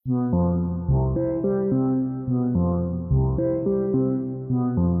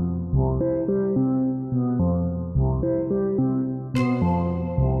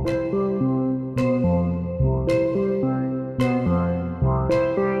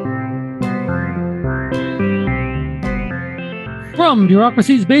From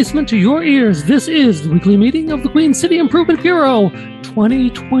bureaucracy's basement to your ears, this is the weekly meeting of the Queen City Improvement Bureau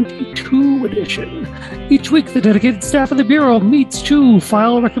 2022 edition. Each week, the dedicated staff of the Bureau meets to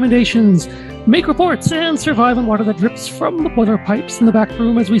file recommendations, make reports, and survive on water that drips from the boiler pipes in the back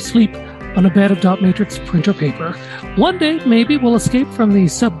room as we sleep on a bed of dot matrix printer paper. One day, maybe we'll escape from the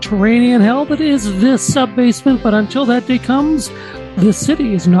subterranean hell that is this sub-basement, but until that day comes, this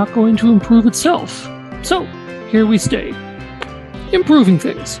city is not going to improve itself. So, here we stay. Improving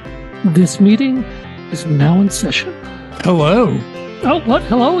things. This meeting is now in session. Hello. Oh, what?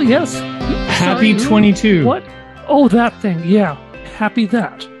 Hello? Yes. Happy 22. What? Oh, that thing. Yeah. Happy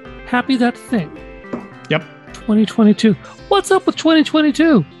that. Happy that thing. Yep. 2022. What's up with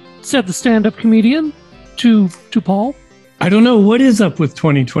 2022? Said the stand-up comedian to Paul. I don't know. What is up with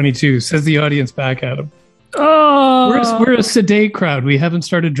 2022? Says the audience back at him. We're a sedate crowd. We haven't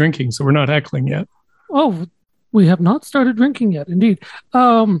started drinking, so we're not heckling yet. Oh, we have not started drinking yet, indeed.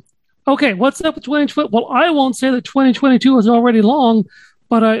 Okay, what's up with 2020? Well, I won't say that 2022 is already long,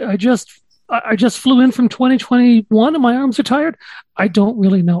 but I just flew in from 2021 and my arms are tired. I don't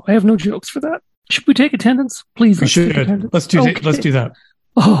really know. I have no jokes for that. Should we take attendance? Please, let's take attendance. Let's do that.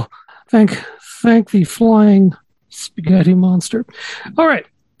 Oh, thank the flying spaghetti monster. All right.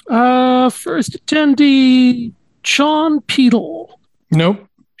 First attendee, Sean Peedle. Nope.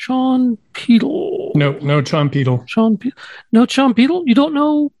 Sean Peedle. No Sean Peedle. No Sean Peedle? You don't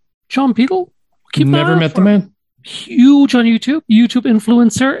know Sean Peedle? Never met the man. Huge on YouTube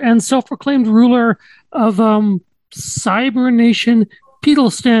influencer and self-proclaimed ruler of Cyber Nation,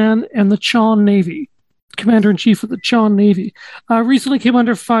 Peedlestan, and the Chon Navy. Commander-in-Chief of the Chon Navy. Recently came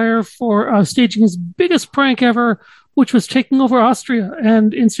under fire for staging his biggest prank ever, which was taking over Austria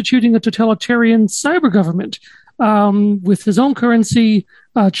and instituting a totalitarian cyber government with his own currency,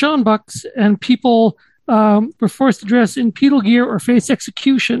 Chon Bucks, and people were forced to dress in Peedle gear or face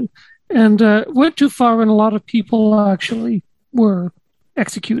execution, and went too far, and a lot of people actually were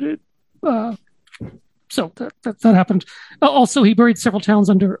executed. So that happened. Also, he buried several towns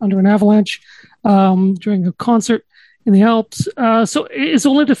under an avalanche during a concert in the Alps. So his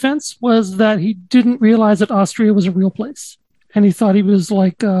only defense was that he didn't realize that Austria was a real place, and he thought he was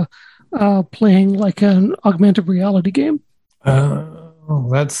like playing like an augmented reality game.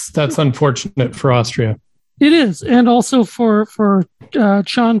 That's unfortunate for Austria. It is, and also for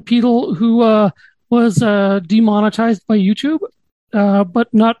Sean Peedle, who was demonetized by YouTube,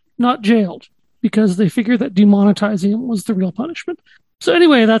 but not jailed, because they figured that demonetizing him was the real punishment. So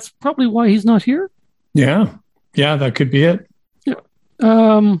anyway, that's probably why he's not here. Yeah, that could be it. Yeah.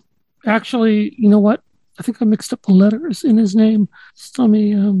 Actually, you know what? I think I mixed up the letters in his name. So let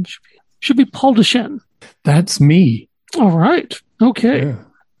me should be Paul Dechen. That's me. All right. Okay.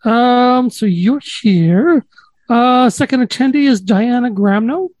 Yeah. So you're here. Second attendee is Diana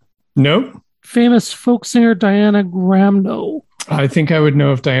Gramno. Nope. Famous folk singer Diana Gramno. I think I would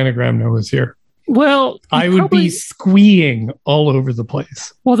know if Diana Gramno was here. Well, I would be squeeing all over the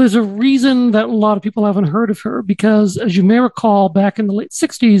place. Well, there's a reason that a lot of people haven't heard of her, because as you may recall, back in the late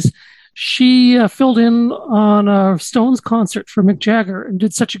 60s, she filled in on a Stones concert for Mick Jagger and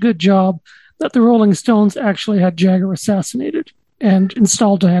did such a good job that the Rolling Stones actually had Jagger assassinated and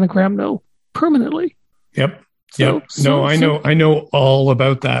installed Diana Gramno permanently. Yep. I know all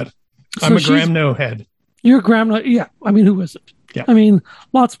about that. I'm a Gramno head. You're a Gramno. Yeah. I mean, who isn't? Yeah. I mean,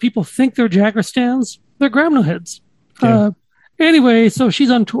 lots of people think they're Jagger stans. They're Gramno heads. Yeah. Anyway, so she's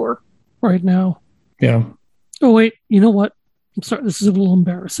on tour right now. Yeah. Oh, wait. You know what? I'm sorry. This is a little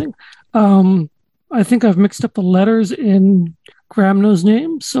embarrassing. I think I've mixed up the letters in Gramno's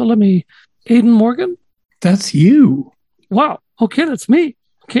name. So let me... Aidan Morgan? That's you. Wow. Okay, that's me.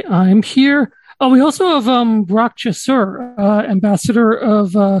 Okay, I'm here. Oh, we also have Brock Chasseur, ambassador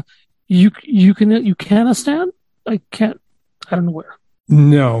of Yukanistan. I don't know where.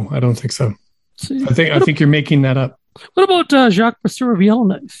 No, I don't think so. See, I think you're making that up. What about Jacques Brasseur of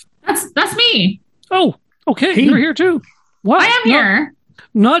Yellowknife? That's me. Oh, okay. Hey. You're here too. Wow. I am here.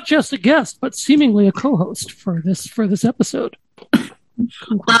 Not just a guest, but seemingly a co-host for this episode.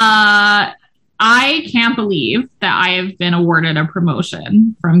 I can't believe that I have been awarded a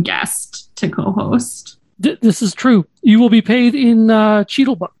promotion from guest to co-host. This is true. You will be paid in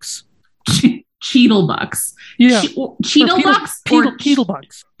Cheetle bucks. Cheetle bucks. Yeah. Cheetle bucks? Cheetle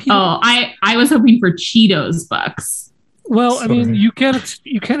bucks. Oh, I was hoping for Cheetos bucks. Well, I mean, you can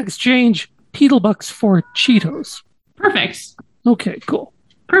exchange Cheetle bucks for Cheetos. Perfect. Okay, cool.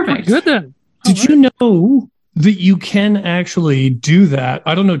 Perfect. Good then. Did you know that you can actually do that?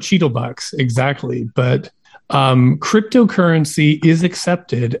 I don't know Cheetle bucks exactly, but cryptocurrency is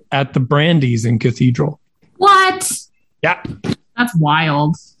accepted at the Brandeis in Cathedral. What? Yeah. That's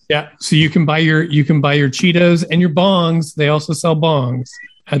wild. Yeah. So you can buy your Cheetos and your bongs. They also sell bongs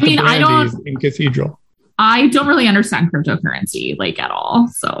at the Brandy in Cathedral. I don't really understand cryptocurrency like at all,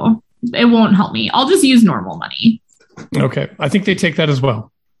 so it won't help me. I'll just use normal money. Okay. I think they take that as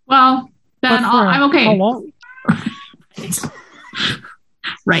well. Well, then I'm okay. How long?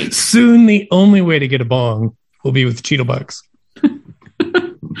 Right. Soon the only way to get a bong will be with Cheeto Bucks.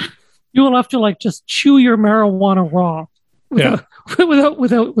 You will have to like just chew your marijuana raw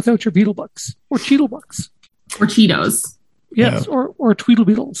without your Beetle Bucks or Cheeto Bucks. Or Cheetos. Yes, Yeah. or Tweedle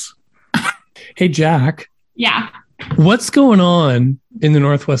Beetles. Hey, Jack. Yeah. What's going on in the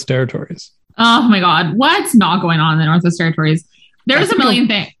Northwest Territories? Oh my God. What's not going on in the Northwest Territories? There's a million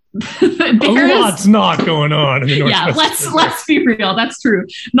things. A lot's not going on in the Northwest Territories. Let's be real. That's true.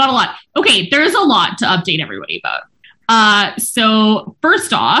 Not a lot. Okay, there's a lot to update everybody about. So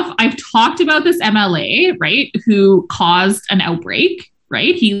first off, I've talked about this MLA, right, who caused an outbreak,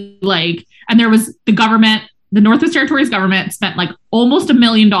 right? And there was the Northwest Territories government spent like almost $1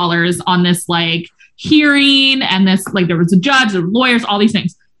 million on this like hearing, and this like there was a judge, there were lawyers, all these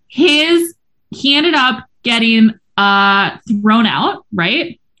things. He ended up getting thrown out,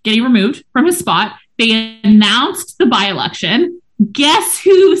 right? Getting removed from his spot. They announced the by-election. Guess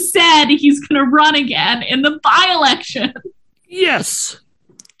who said he's going to run again in the by-election? Yes.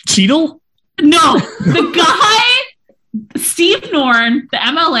 Cheadle? No, the guy, Steve Norn, the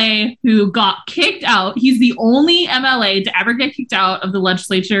MLA who got kicked out, he's the only MLA to ever get kicked out of the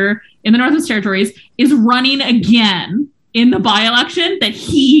legislature in the Northwest Territories, is running again in the by-election that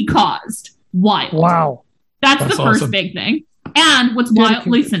he caused. Wild. Wow. That's the first awesome. big thing. And what's wild,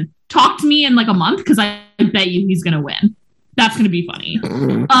 listen, talk to me in like a month because I bet you he's going to win. That's going to be funny.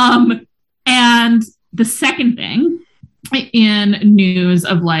 And the second thing in news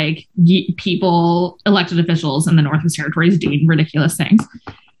of like people, elected officials in the Northwest Territories doing ridiculous things,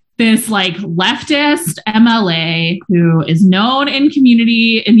 this like leftist MLA who is known in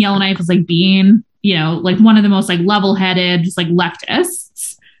community in Yellowknife as like being, you know, like one of the most like level-headed, just like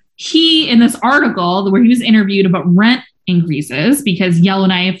leftists. He, in this article where he was interviewed about rent increases, because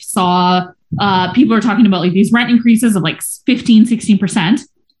Yellowknife saw people are talking about like these rent increases of like 15, 16%.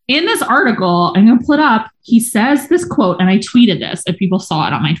 In this article, I'm going to pull it up. He says this quote, and I tweeted this if people saw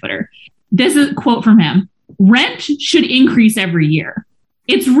it on my Twitter. This is a quote from him. Rent should increase every year.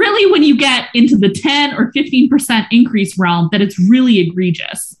 It's really when you get into the 10 or 15% increase realm that it's really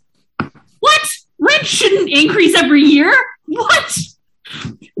egregious. What? Rent shouldn't increase every year? What?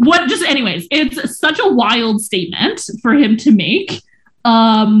 Just anyways, it's such a wild statement for him to make,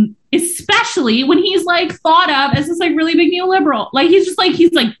 especially when he's like thought of as this like really big neoliberal. Like he's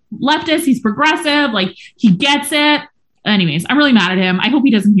like leftist, he's progressive, like he gets it. Anyways, I'm really mad at him. I hope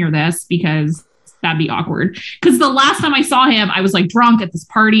he doesn't hear this because that'd be awkward. Because the last time I saw him, I was like drunk at this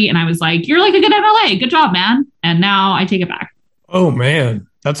party and I was like, "You're like a good MLA, good job, man." And now I take it back. Oh man,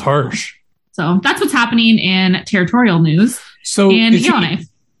 that's harsh. So that's what's happening in territorial news. So in Yellowknife.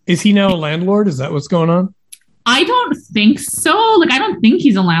 Is he now a landlord? Is that what's going on? I don't think so. Like, I don't think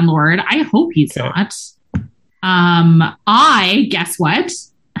he's a landlord. I hope he's not. I, guess what,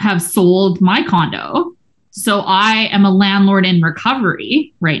 have sold my condo. So I am a landlord in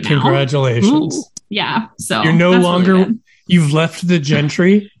recovery right now. Congratulations. Ooh. Yeah. So you're no longer, you've left the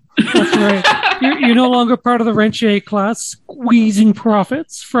gentry. That's right. You're no longer part of the rentier class, squeezing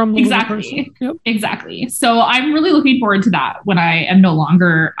profits from the exactly. Yep. Exactly. So I'm really looking forward to that when I am no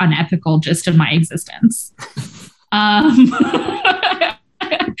longer unethical just in my existence. But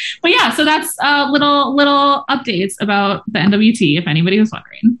yeah, so that's little updates about the NWT, if anybody was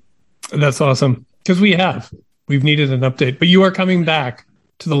wondering. That's awesome. Because we've needed an update, but you are coming back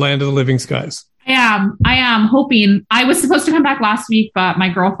to the land of the living skies. I am hoping. I was supposed to come back last week, but my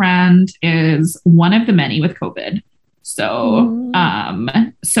girlfriend is one of the many with COVID. So,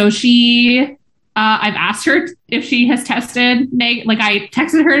 so she, I've asked her if she has tested negative. Like I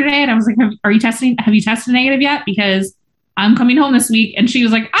texted her today and I was like, have you tested negative yet? Because I'm coming home this week. And she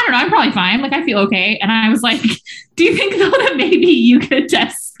was like, I don't know, I'm probably fine. Like I feel okay. And I was like, do you think though that maybe you could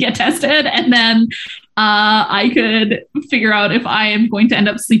get tested? And then I could figure out if I am going to end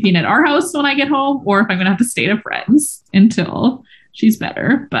up sleeping at our house when I get home, or if I'm going to have to stay at a friend's until she's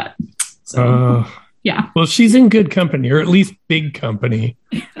better. But so, yeah. Well, she's in good company, or at least big company.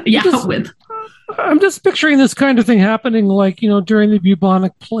 Yeah. I'm just picturing this kind of thing happening, like, during the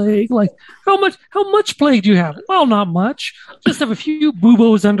bubonic plague. Like, how much plague do you have? Well, not much. Just have a few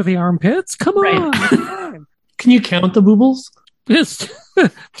buboes under the armpits. Come on. Can you count the boobles? Just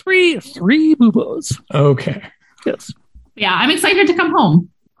three buboes. Okay. Yes. Yeah, I'm excited to come home.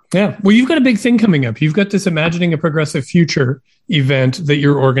 Yeah. Well, you've got a big thing coming up. You've got this Imagining a Progressive Future event that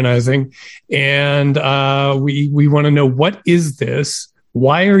you're organizing. And we want to know, what is this?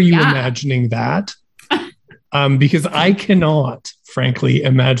 Why are you imagining that? Because I cannot, frankly,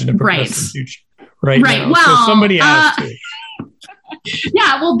 imagine a progressive future right now. Well, so somebody has to.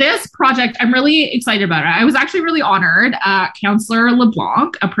 Yeah, well, this project, I'm really excited about it. I was actually really honored. Councillor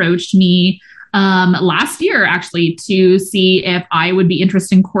LeBlanc approached me last year, actually, to see if I would be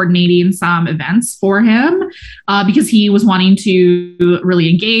interested in coordinating some events for him, because he was wanting to really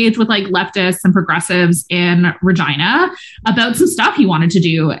engage with like leftists and progressives in Regina about some stuff he wanted to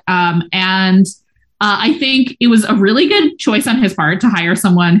do. And I think it was a really good choice on his part to hire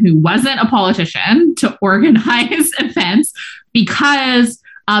someone who wasn't a politician to organize events, because,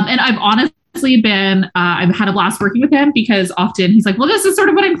 and I've honestly been, I've had a blast working with him, because often he's like, well, this is sort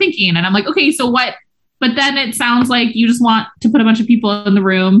of what I'm thinking. And I'm like, okay, so what? But then it sounds like you just want to put a bunch of people in the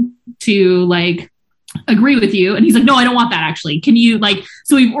room to like agree with you. And he's like, no, I don't want that actually. Can you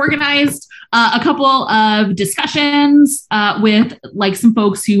so we've organized a couple of discussions with like some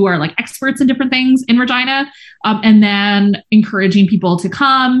folks who are like experts in different things in Regina, and then encouraging people to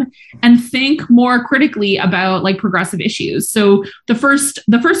come and think more critically about like progressive issues. So the first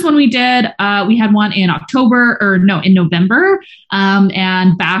one we did, we had one in November,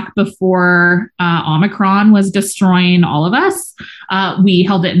 and back before Omicron was destroying all of us. We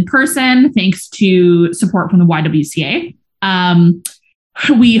held it in person thanks to support from the YWCA.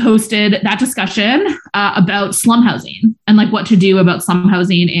 We hosted that discussion about slum housing and like what to do about slum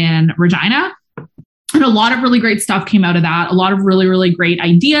housing in Regina. And a lot of really great stuff came out of that. A lot of really, really great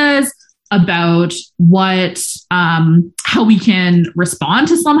ideas about how we can respond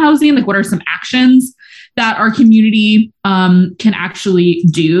to slum housing. Like, what are some actions that our community can actually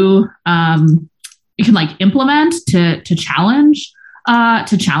do? You can like implement to challenge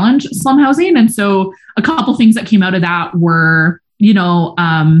slum housing. And so a couple things that came out of that were,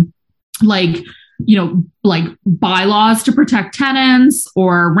 like bylaws to protect tenants,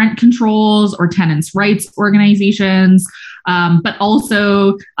 or rent controls, or tenants' rights organizations, but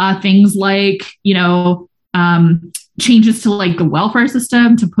also things like, changes to like the welfare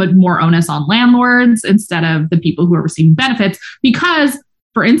system to put more onus on landlords instead of the people who are receiving benefits. Because,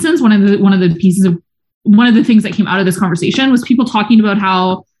 for instance, one of the things that came out of this conversation was people talking about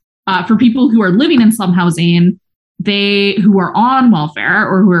how for people who are living in slum housing, who are on welfare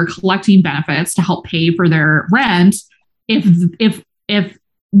or who are collecting benefits to help pay for their rent, if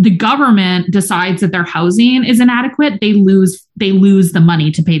the government decides that their housing is inadequate, they lose the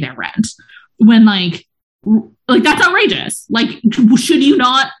money to pay their rent. When like that's outrageous. Like, should you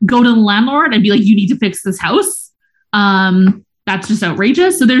not go to the landlord and be like, you need to fix this house? That's just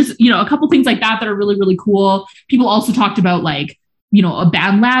outrageous. So there's, a couple things like that are really, really cool. People also talked about like, a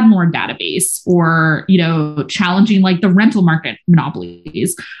bad landlord database, or, challenging like the rental market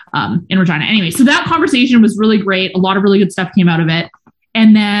monopolies in Regina. Anyway, so that conversation was really great. A lot of really good stuff came out of it.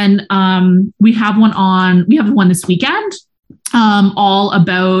 And then we have one this weekend, all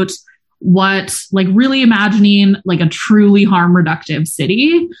about really imagining like a truly harm reductive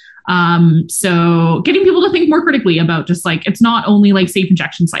city. So getting people to think more critically about just like, it's not only like safe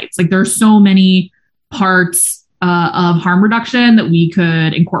injection sites. Like, there are so many parts of harm reduction that we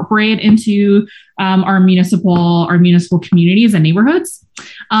could incorporate into our municipal communities and neighborhoods.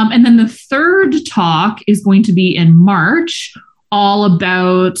 And then the third talk is going to be in March, all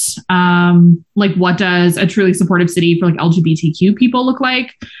about what does a truly supportive city for like LGBTQ people look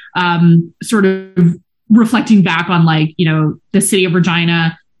like, sort of reflecting back on the city of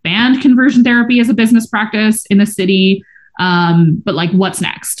Regina banned conversion therapy as a business practice in the city. But like, what's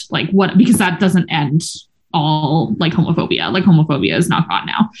next? Because that doesn't end all like homophobia. Like, homophobia is not gone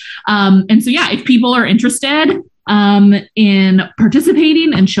now. And so, yeah, if people are interested in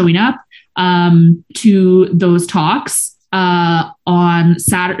participating and showing up to those talks on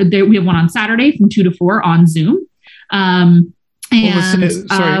Saturday, we have one on Saturday from 2 to 4 on Zoom.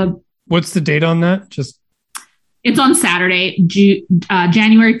 What's the date on that? It's on Saturday,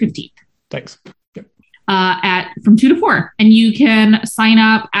 January 15th. Thanks. From 2 to 4. And you can sign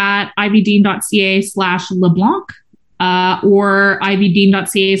up at ivydean.ca/LeBlanc or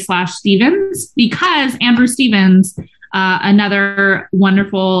ivydean.ca/Stevens, because Andrew Stevens, another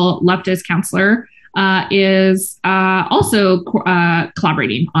wonderful leftist counselor, is also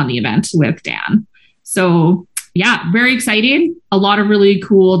collaborating on the event with Dan. So yeah, very exciting. A lot of really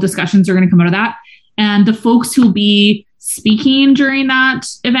cool discussions are going to come out of that. And the folks who will be speaking during that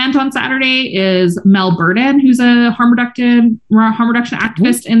event on Saturday is Mel Burden, who's a harm reduction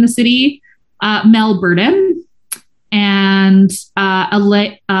activist in the city. Mel Burden and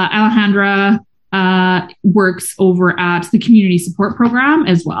Alejandra works over at the community support program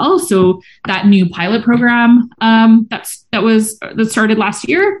as well. So that new pilot program that started last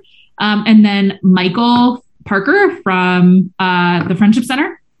year, and then Michael Parker from the Friendship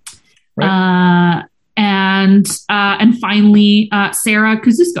Center, right. And finally Sarah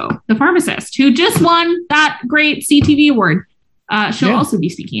Kozusko, the pharmacist, who just won that great CTV award. She'll also be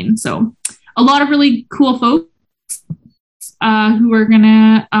speaking. So a lot of really cool folks who are going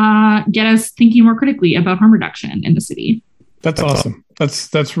to get us thinking more critically about harm reduction in the city. That's awesome.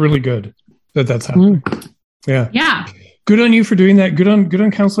 That's really good that's happening. Yeah. Good on you for doing that. Good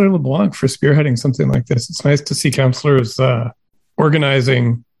on Councillor LeBlanc for spearheading something like this. It's nice to see councillors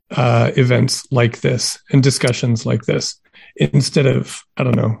organizing events like this and discussions like this instead of, I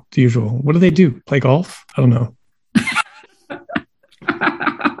don't know, the usual. What do they do? Play golf? I don't know.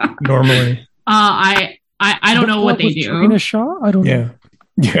 Normally. I don't know what they do. Trina Shaw? I don't know.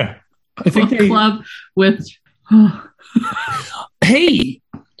 Yeah. I think they club with. Hey,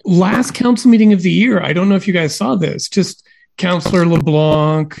 last council meeting of the year. I don't know if you guys saw this. Just Councillor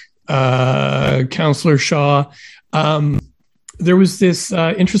LeBlanc, Councillor Shaw. There was this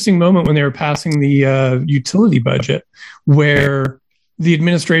interesting moment when they were passing the utility budget, where the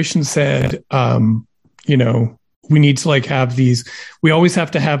administration said, we need to have these. We always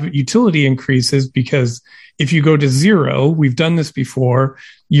have to have utility increases because if you go to zero, we've done this before,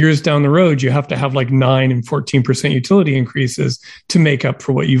 years down the road, you have to have 9 and 14% utility increases to make up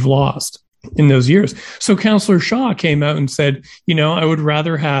for what you've lost in those years. So Councillor Shaw came out and said, I would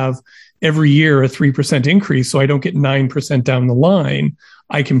rather have every year a 3% increase so I don't get 9% down the line.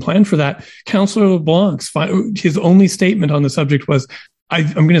 I can plan for that. Councillor LeBlanc's his only statement on the subject was,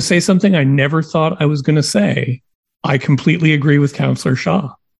 I'm going to say something I never thought I was going to say. I completely agree with Councillor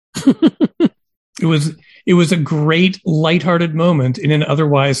Shaw. It was a great lighthearted moment in an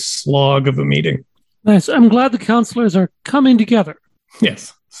otherwise slog of a meeting. Nice. I'm glad the councillors are coming together.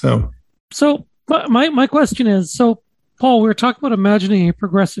 Yes. So my question is, Paul, we were talking about imagining a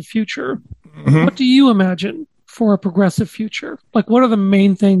progressive future. Mm-hmm. What do you imagine for a progressive future? What are the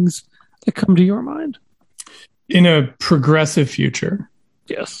main things that come to your mind? In a progressive future?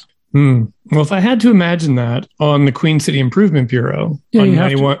 Yes. Well, if I had to imagine that on the Queen City Improvement Bureau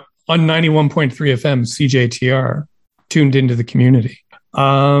on 91.3 FM CJTR, tuned into the community,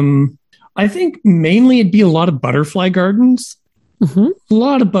 I think mainly it'd be a lot of butterfly gardens. Mm-hmm. A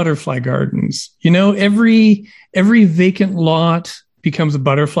lot of butterfly gardens. Every vacant lot becomes a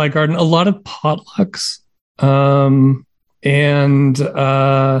butterfly garden. A lot of potlucks, and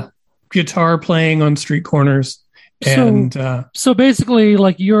guitar playing on street corners. And so basically,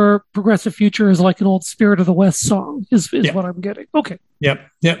 your progressive future is like an old Spirit of the West song, is what I'm getting. Okay. Yep.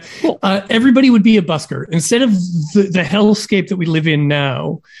 Cool. Everybody would be a busker instead of the hellscape that we live in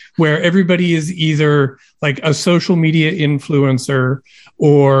now, where everybody is either a social media influencer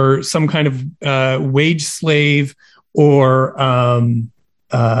or some kind of wage slave or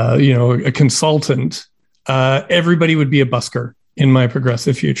a consultant. Everybody would be a busker in my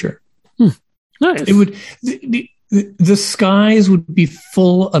progressive future. Nice. It would. The skies would be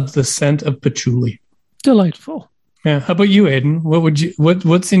full of the scent of patchouli. Delightful. Yeah. How about you, Aidan?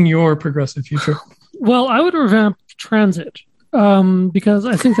 What's in your progressive future? Well, I would revamp transit because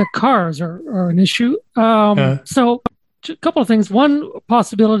I think that cars are an issue. So a couple of things. One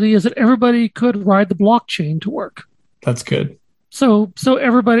possibility is that everybody could ride the blockchain to work. That's good. So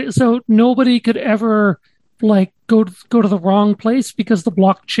nobody could ever go to the wrong place because the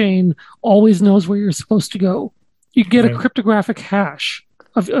blockchain always knows where you're supposed to go. You get a cryptographic hash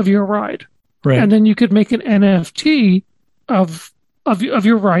of your ride, right? And then you could make an NFT of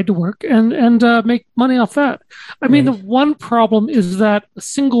your ride to work and make money off that. I mean, the one problem is that a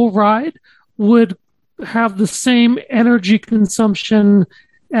single ride would have the same energy consumption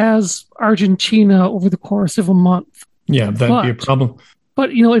as Argentina over the course of a month. Yeah, that'd be a problem. But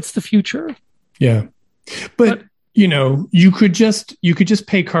it's the future. Yeah. But you could just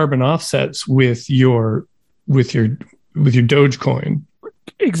pay carbon offsets with your Dogecoin.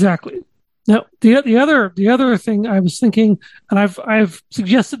 Exactly. Now, the other thing I was thinking, and I've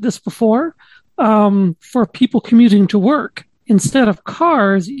suggested this before, for people commuting to work, instead of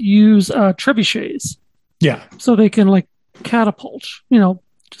cars, use trebuchets. Yeah. So they can catapult.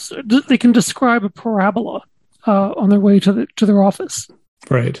 They can describe a parabola on their way to their office.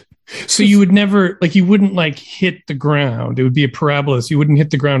 Right. So you would never, you wouldn't hit the ground. It would be a parabola. So you wouldn't hit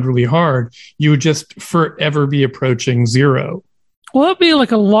the ground really hard. You would just forever be approaching zero. Well, it'd be a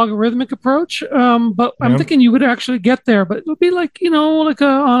logarithmic approach. But I'm thinking you would actually get there, but it would be on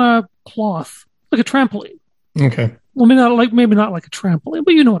a cloth, like a trampoline. Okay. Well, maybe not like a trampoline,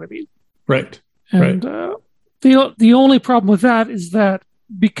 but you know what I mean. Right. And the only problem with that is that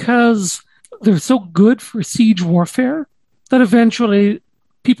because they're so good for siege warfare, that eventually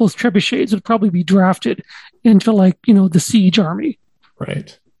people's trebuchets would probably be drafted into the siege army.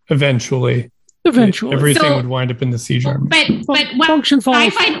 Right. Eventually. Everything would wind up in the siege army. But what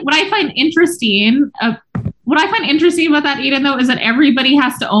I find interesting about that, Aidan, though, is that everybody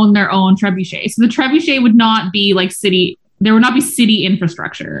has to own their own trebuchet. So the trebuchet would not be like city. There would not be city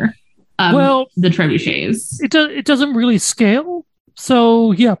infrastructure. The trebuchets. It doesn't really scale.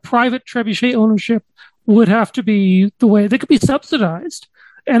 So yeah, private trebuchet ownership would have to be the way. They could be subsidized,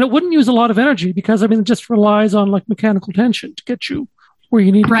 and it wouldn't use a lot of energy because it just relies on like mechanical tension to get you where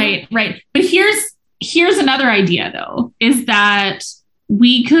you need to go. Right. But here's another idea though, is that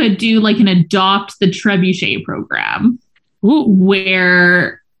we could do like an adopt the trebuchet program. Ooh.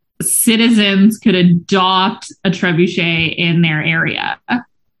 Where citizens could adopt a trebuchet in their area.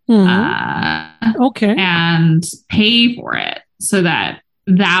 Okay. And pay for it so that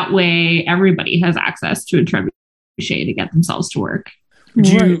way everybody has access to a trebuchet to get themselves to work.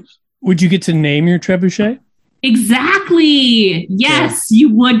 Would you get to name your trebuchet? Exactly. Yes,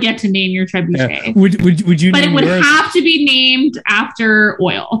 you would get to name your trebuchet. Yeah. Would you? But it would have to be named after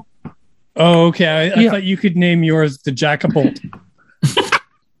oil. Oh, okay. I thought you could name yours the Jack-a-Bolt.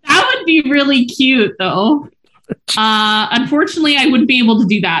 That would be really cute, though. Unfortunately, I wouldn't be able to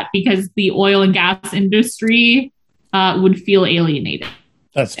do that because the oil and gas industry would feel alienated.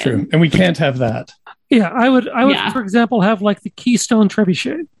 That's true, and we can't have that. Yeah, I would, for example, have like the Keystone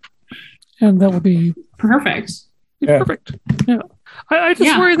Trebuchet, and that would be perfect. Perfect. Yeah, I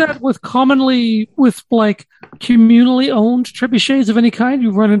just worry that with like communally owned trebuchets of any kind,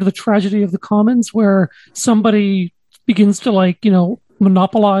 you run into the tragedy of the commons where somebody begins to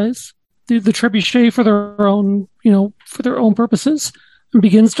monopolize the trebuchet for their own purposes and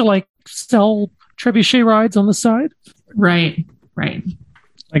begins to sell trebuchet rides on the side. Right.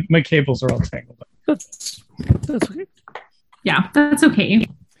 Like my cables are all tangled up. That's okay. Yeah, that's okay.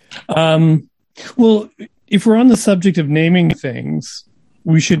 Well, if we're on the subject of naming things,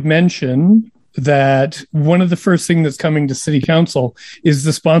 we should mention that one of the first things that's coming to City Council is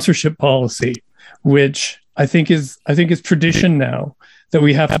the sponsorship policy, which I think is tradition now that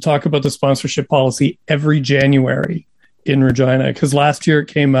we have to talk about the sponsorship policy every January in Regina, because last year it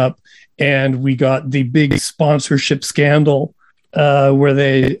came up and we got the big sponsorship scandal where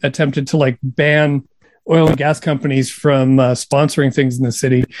they attempted to ban oil and gas companies from sponsoring things in the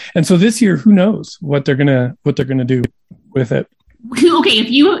city. And so this year, who knows what they're gonna do with it. Okay, if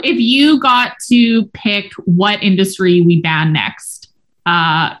you got to pick what industry we ban next,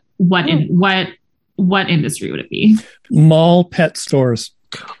 what industry would it be? Mall pet stores.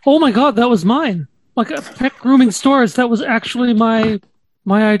 Oh my God, that was mine. Like pet grooming stores. That was actually my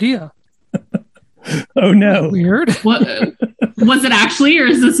idea. Oh no! Weird. What was it actually, or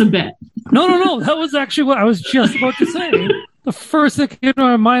is this a bit? No. That was actually what I was just about to say. The first thing that came to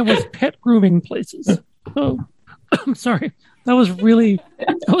my mind was pet grooming places. Oh, I'm sorry. That was a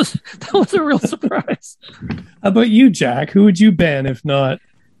real surprise. How about you, Jack? Who would you ban if not?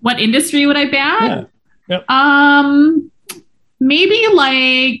 What industry would I ban? Yeah. Maybe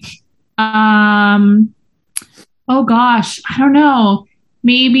oh gosh, I don't know.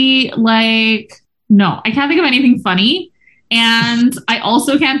 Maybe no, I can't think of anything funny. And I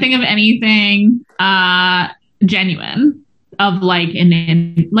also can't think of anything genuine of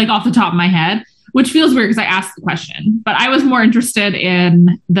in off the top of my head, which feels weird because I asked the question. But I was more interested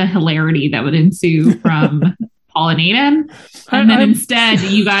in the hilarity that would ensue from Paul and Aidan. And then instead,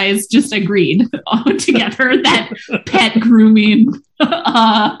 you guys just agreed together that pet grooming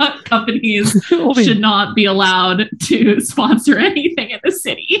companies should not be allowed to sponsor anything in the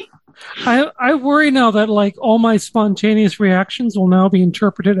city. I worry now that all my spontaneous reactions will now be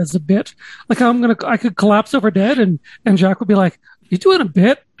interpreted as a bit. I could collapse over dead, and Jack would be like, "You doing a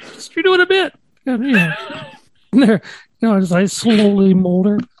bit? You're doing a bit." And as I slowly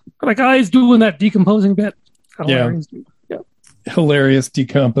molder, he's doing that decomposing bit. Yeah. Hilarious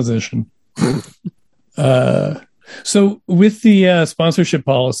decomposition. So with the sponsorship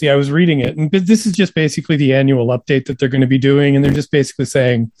policy, I was reading it, and this is just basically the annual update that they're going to be doing, and they're just basically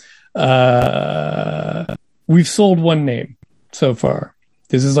saying, we've sold one name so far.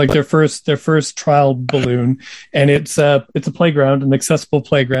 This is their first trial balloon, and it's a playground, an accessible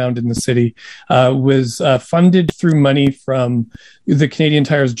playground in the city. Was funded through money from the Canadian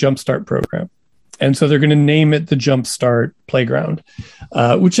Tire's Jumpstart program. And so they're going to name it the Jumpstart Playground,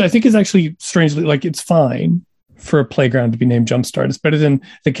 which I think is actually strangely, it's fine for a playground to be named Jumpstart. It's better than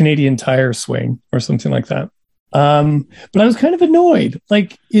the Canadian Tire Swing or something like that. But I was kind of annoyed.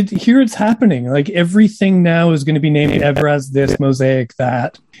 Like here it's happening. Like everything now is going to be named Evraz this, Mosaic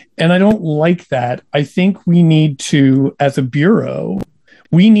that. And I don't like that. I think we need to, as a bureau,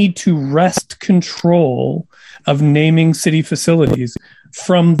 we need to wrest control of naming city facilities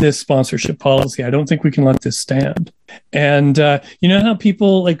from this sponsorship policy. I don't think we can let this stand. And you know how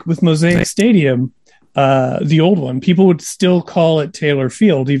people, like with Mosaic Stadium, the old one, people would still call it Taylor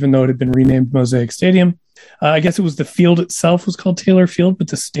Field, even though it had been renamed Mosaic Stadium. I guess it was the field itself was called Taylor Field, but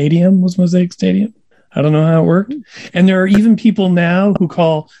the stadium was Mosaic Stadium. I don't know how it worked. And there are even people now who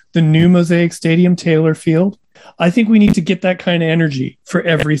call the new Mosaic Stadium Taylor Field. I think we need to get that kind of energy for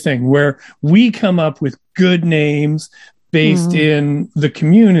everything, where we come up with good names based in the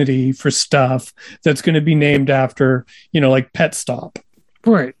community for stuff that's going to be named after, like Pet Stop.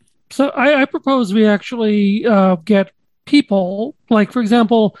 Right. So I propose we actually get people, like, for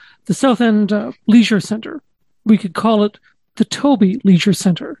example, the South End Leisure Center. We could call it the Toby Leisure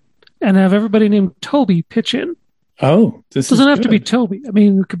Center and have everybody named Toby pitch in. Oh, this doesn't have to be Toby. I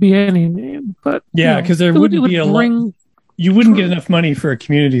mean, it could be any name, but yeah, because there wouldn't be a lot. You wouldn't get enough money for a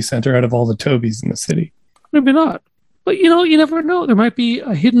community center out of all the Tobys in the city. Maybe not, but you never know. There might be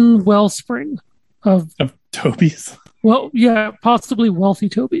a hidden wellspring of Tobys. Well, yeah, possibly wealthy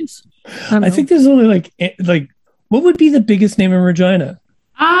Tobys. I think there's only like what would be the biggest name in Regina?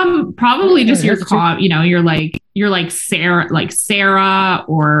 Probably just your you're like Sarah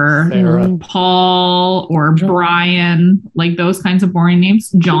or Paul or John. Brian, like those kinds of boring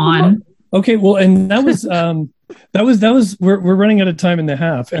names. John. Okay, well, and that was we're running out of time and a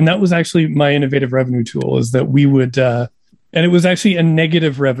half, and that was actually my innovative revenue tool, is that we would and it was actually a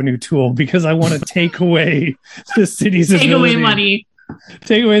negative revenue tool because I want to take away the city's ability.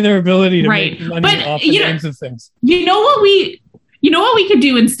 Take away their ability to make money off the names of things. You know what we could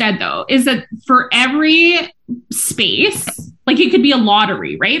do instead, though, is that for every space, like it could be a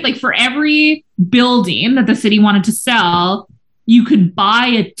lottery, right? Like for every building that the city wanted to sell, you could buy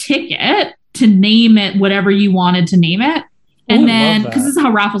a ticket to name it whatever you wanted to name it. And then, because this is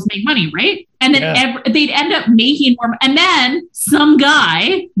how raffles make money, right? And then they'd end up making more. And then some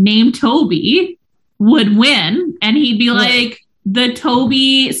guy named Toby would win, and he'd be like, the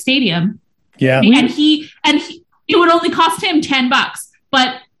Toby Stadium. Yeah. And he it would only cost him $10,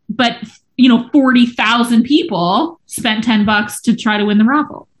 but 40,000 people spent $10 to try to win the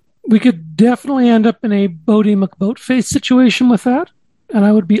raffle. We could definitely end up in a Bodie McBoatface situation with that, and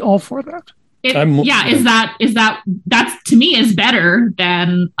I would be all for that. That's to me is better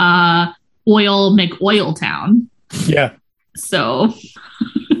than Oil McOiltown. Yeah. So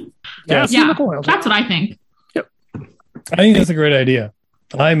that's what I think. I think that's a great idea.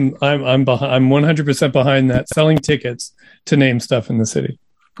 I'm 100% behind that. Selling tickets to name stuff in the city.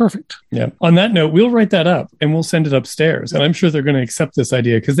 Perfect. Yeah. On that note, we'll write that up and we'll send it upstairs. And I'm sure they're going to accept this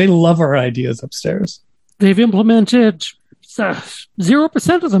idea because they love our ideas upstairs. They've implemented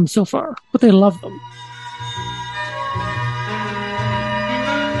 0% of them so far, but they love them.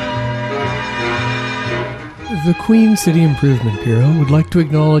 The Queen City Improvement Bureau would like to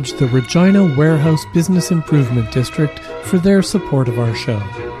acknowledge the Regina Warehouse Business Improvement District for their support of our show.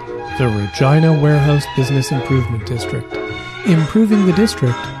 The Regina Warehouse Business Improvement District, improving the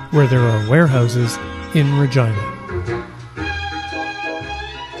district where there are warehouses in Regina.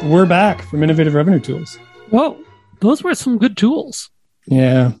 We're back from Innovative Revenue Tools. Whoa, those were some good tools.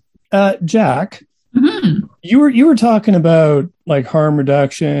 Yeah. Jack, you were talking about like harm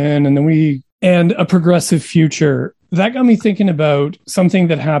reduction and a progressive future. That got me thinking about something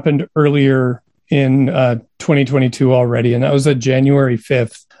that happened earlier in 2022 already, and that was a January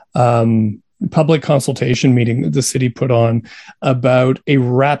 5th public consultation meeting that the city put on about a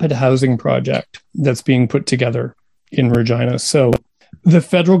rapid housing project that's being put together in Regina. So the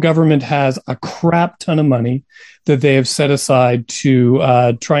federal government has a crap ton of money that they have set aside to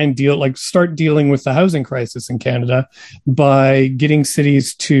try and start dealing with the housing crisis in Canada by getting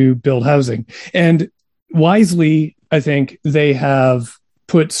cities to build housing. And wisely, I think they have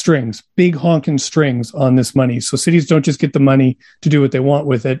put big honking strings on this money. So cities don't just get the money to do what they want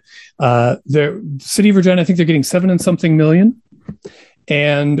with it. The city of Regina, I think they're getting $7 and something million.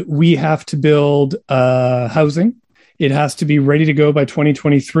 And we have to build housing. It has to be ready to go by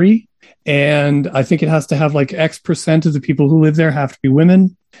 2023. And I think it has to have like X percent of the people who live there have to be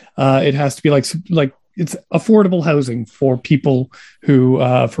women. It has to be like it's affordable housing for people who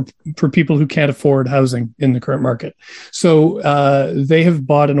for people who can't afford housing in the current market. So they have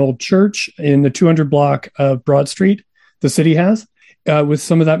bought an old church in the 200 block of Broad Street. The city has with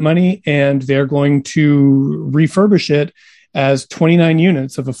some of that money, and they're going to refurbish it as 29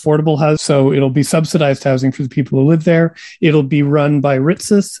 units of affordable housing. So it'll be subsidized housing for the people who live there. It'll be run by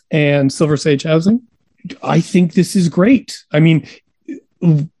Ritzis and Silver Sage Housing. I think this is great. I mean,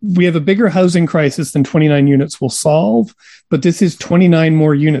 we have a bigger housing crisis than 29 units will solve, but this is 29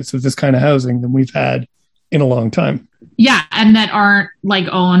 more units of this kind of housing than we've had in a long time. Yeah, and that aren't like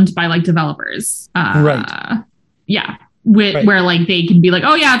owned by like developers. Right. Yeah, where like they can be like,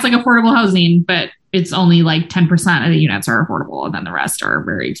 oh yeah, it's like affordable housing, but it's only like 10% of the units are affordable, and then the rest are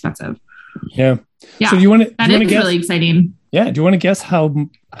very expensive. Yeah. Yeah. So you want to? That is guess, really exciting. Yeah. Do you want to guess how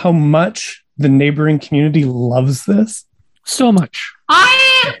much the neighboring community loves this? So much.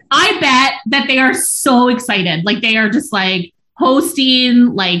 I bet that they are so excited. Like they are just like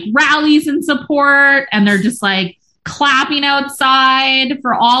hosting like rallies in support, and they're just like clapping outside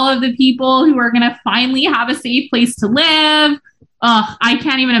for all of the people who are going to finally have a safe place to live. I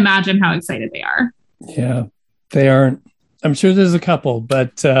can't even imagine how excited they are. Yeah, they aren't. I'm sure there's a couple,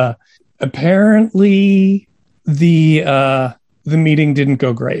 but apparently the meeting didn't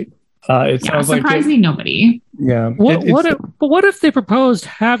go great. It sounds like surprising nobody. Yeah. What if they proposed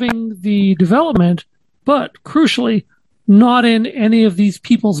having the development, but crucially, not in any of these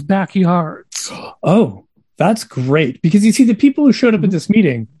people's backyards? Oh, that's great. Because you see, the people who showed up at this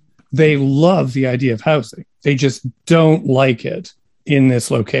meeting, they love the idea of housing. They just don't like it in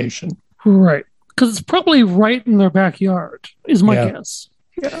this location. Right. Because it's probably right in their backyard, is my guess.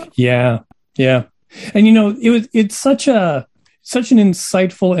 Yeah. And you know, it's such an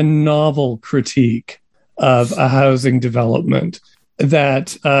insightful and novel critique of a housing development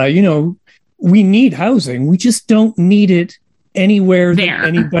that, we need housing. We just don't need it anywhere that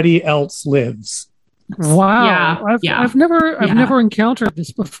anybody else lives. Wow. I've never encountered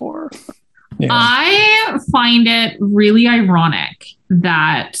this before. Yeah. I find it really ironic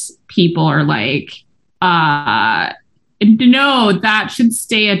that people are like, no, that should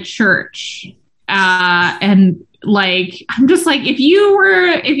stay a church. And like, I'm just like, if you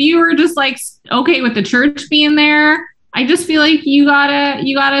were just like okay with the church being there, I just feel like you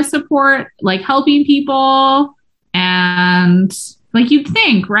gotta support like helping people, and like you'd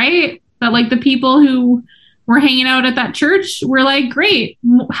think, right, that like the people who were hanging out at that church were like, great,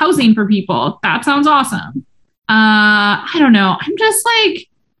 housing for people. That sounds awesome. I don't know. I'm just like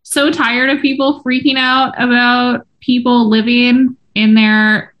so tired of people freaking out about people living in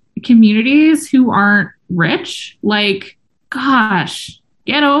their communities who aren't rich. Like, gosh,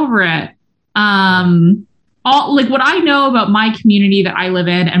 get over it. Like what I know about my community that I live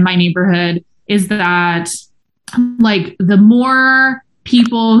in and my neighborhood is that like the more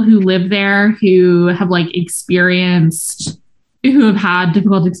people who live there who have had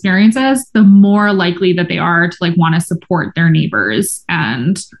difficult experiences, the more likely that they are to like want to support their neighbors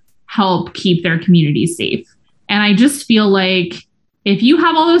and help keep their community safe. And I just feel like if you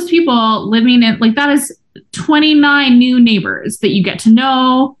have all those people living in, like, that is 29 new neighbors that you get to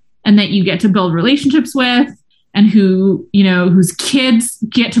know and that you get to build relationships with, and who, you know, whose kids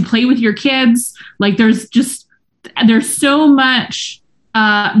get to play with your kids. Like, there's so much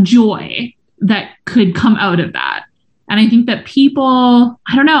joy that could come out of that. And I think that people,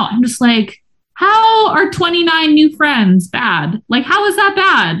 I don't know, I'm just like, how are 29 new friends bad? Like, how is that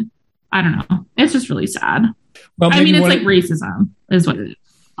bad? I don't know. It's just really sad. Well, I mean, it's like racism is what it is.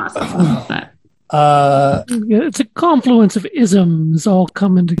 But it's a confluence of isms all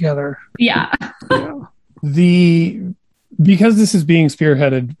coming together. Yeah. Because this is being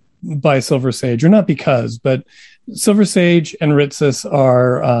spearheaded by Silver Sage, or not because, but Silver Sage and Ritzis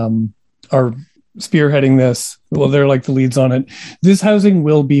are spearheading this. Well, they're like the leads on it. This housing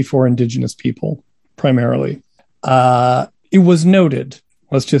will be for Indigenous people primarily. It was noted,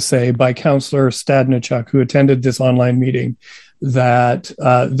 let's just say, by Councillor Stadnichuk, who attended this online meeting, that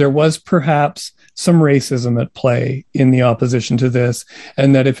there was perhaps some racism at play in the opposition to this,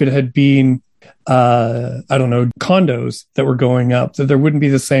 and that if it had been, condos that were going up, that there wouldn't be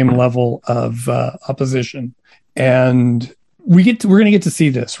the same level of opposition. And we're going to get to see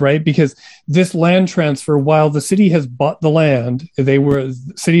this, right? Because this land transfer, while the city has bought the land,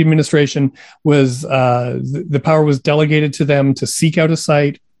 city administration was, the power was delegated to them to seek out a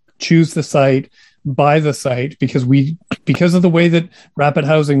site, choose the site, buy the site, because of the way that rapid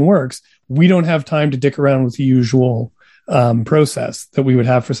housing works, we don't have time to dick around with the usual process that we would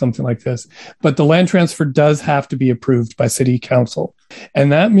have for something like this. But the land transfer does have to be approved by city council.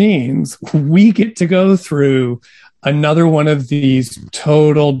 And that means we get to go through another one of these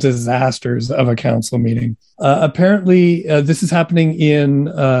total disasters of a council meeting. Apparently, this is happening in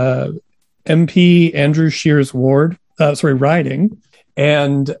MP Andrew Scheer's riding.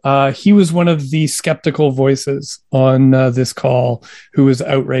 And he was one of the skeptical voices on this call who was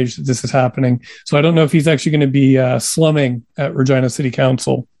outraged that this is happening. So I don't know if he's actually going to be slumming at Regina City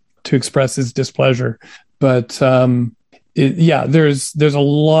Council to express his displeasure. But there's a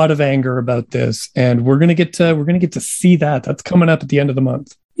lot of anger about this, and we're gonna get to see that. That's coming up at the end of the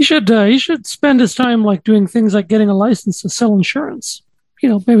month. He should spend his time like doing things like getting a license to sell insurance.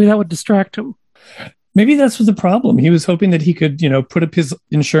 Maybe that would distract him. Maybe that's the problem. He was hoping that he could, put up his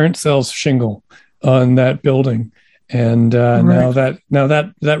insurance sales shingle on that building, and right. now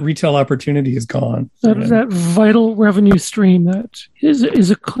that retail opportunity is gone. That vital revenue stream that is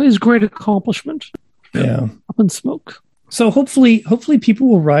his great accomplishment. Yeah, up in smoke. So hopefully people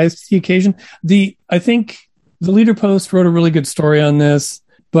will rise to the occasion. I think the Leader Post wrote a really good story on this,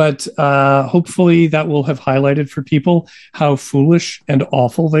 but hopefully that will have highlighted for people how foolish and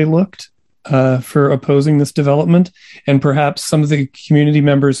awful they looked for opposing this development. And perhaps some of the community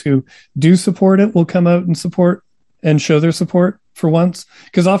members who do support it will come out and support and show their support for once.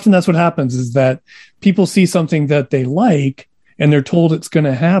 Because often that's what happens, is that people see something that they like and they're told it's going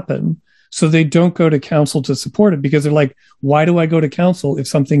to happen. So they don't go to council to support it because they're like, why do I go to council if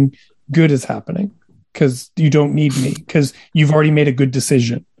something good is happening? Because you don't need me, because you've already made a good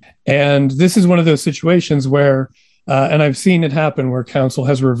decision. And this is one of those situations where, and I've seen it happen, where council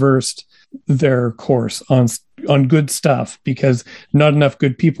has reversed their course on good stuff because not enough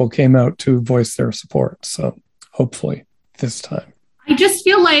good people came out to voice their support. So hopefully this time. I just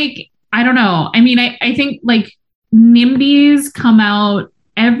feel like, I don't know. I mean, I think like NIMBYs come out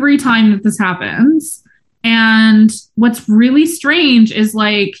every time that this happens. And what's really strange is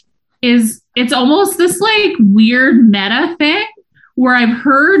it's almost this like weird meta thing where I've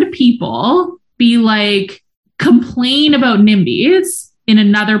heard people be like, complain about NIMBYs in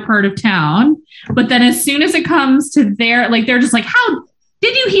another part of town, but then as soon as it comes to they're just like, how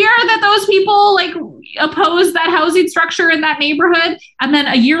did you hear that those people like oppose that housing structure in that neighborhood? And then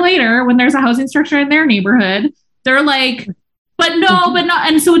a year later, when there's a housing structure in their neighborhood, they're like, but not.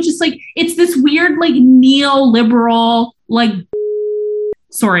 And so it's just like, it's this weird, like neoliberal, like,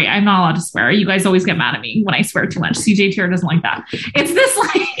 sorry, I'm not allowed to swear. You guys always get mad at me when I swear too much. CJ Tier doesn't like that. It's this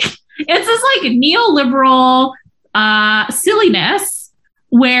neoliberal silliness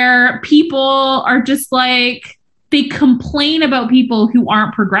where people are just like, they complain about people who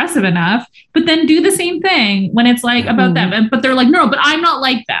aren't progressive enough, but then do the same thing when it's like about them. But they're like, no, but I'm not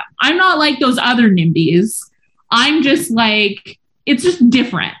like them. I'm not like those other NIMBYs. I'm just like, it's just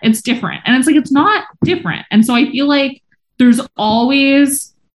different. It's different. And it's like, it's not different. And so I feel like there's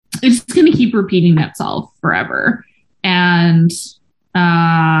always, it's just going to keep repeating itself forever. And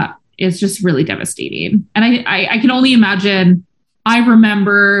it's just really devastating. And I can only imagine, I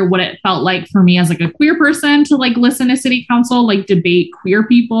remember what it felt like for me as like a queer person to like listen to city council, like debate queer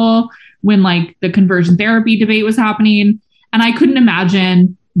people when like the conversion therapy debate was happening. And I couldn't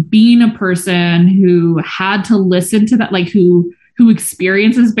imagine being a person who had to listen to that, like who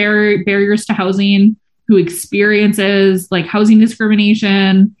experiences barriers to housing, who experiences like housing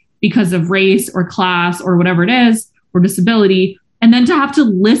discrimination because of race or class or whatever it is, or disability. And then to have to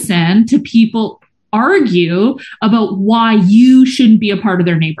listen to people argue about why you shouldn't be a part of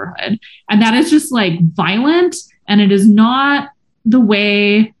their neighborhood. And that is just like violent. And it is not the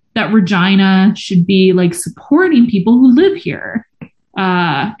way that Regina should be like supporting people who live here.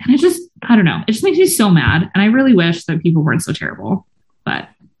 And it just, I don't know, it just makes me so mad. And I really wish that people weren't so terrible. But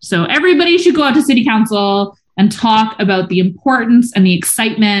so everybody should go out to city council and talk about the importance and the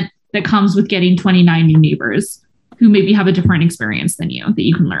excitement that comes with getting 29 new neighbors who maybe have a different experience than you that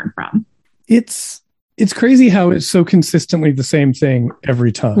you can learn from. It's crazy how it's so consistently the same thing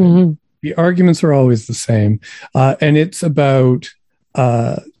every time. Mm-hmm. The arguments are always the same. And it's about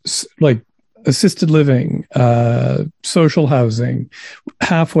like assisted living, social housing,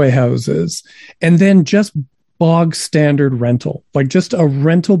 halfway houses, and then just bog standard rental. Like just a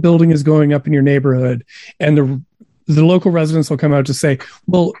rental building is going up in your neighborhood, and the local residents will come out to say,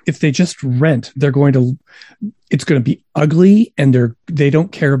 well, if they just rent, it's going to be ugly, and they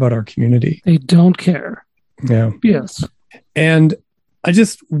don't care about our community. They don't care. Yeah. Yes. And I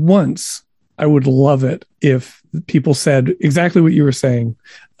would love it if people said exactly what you were saying,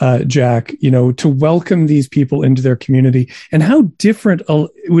 Jack, to welcome these people into their community, and how different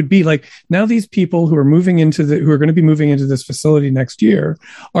it would be. Like now these people who are going to be moving into this facility next year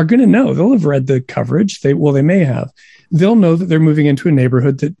are going to know, they'll have read the coverage. They may have, they'll know that they're moving into a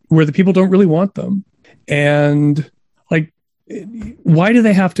neighborhood where the people don't really want them. And like, why do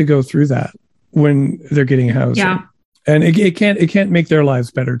they have to go through that when they're getting housing? Yeah. And it can't make their lives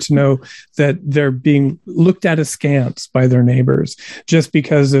better to know that they're being looked at askance by their neighbors just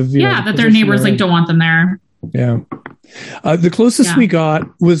because of that their neighbors like don't want them there. Yeah. The closest we got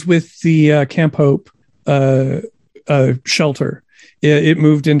was with the Camp Hope shelter. It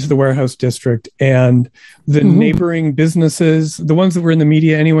moved into the warehouse district, and the neighboring businesses, the ones that were in the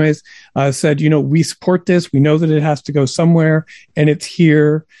media anyways, said, we support this. We know that it has to go somewhere, and it's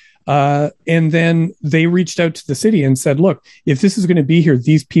here. And then they reached out to the city and said, look, if this is going to be here,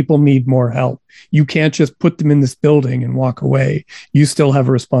 these people need more help. You can't just put them in this building and walk away. You still have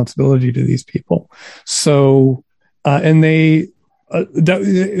a responsibility to these people. So, and they,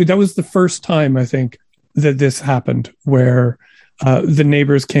 that was the first time I think that this happened where, the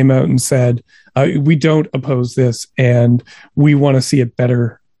neighbors came out and said, we don't oppose this and we want to see it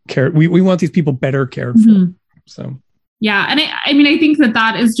better care. We want these people better cared for. So. Yeah. And I think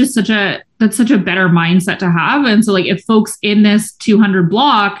that is just such a better mindset to have. And so like, if folks in this 200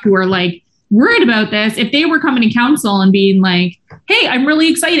 block who are like worried about this, if they were coming to council and being like, hey, I'm really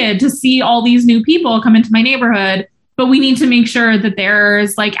excited to see all these new people come into my neighborhood, but we need to make sure that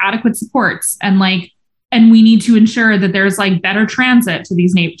there's like adequate supports and we need to ensure that there's like better transit to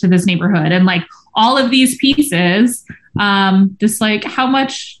this neighborhood and like all of these pieces, just like how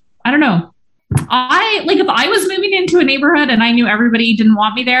much, I don't know. If I was moving into a neighborhood and I knew everybody didn't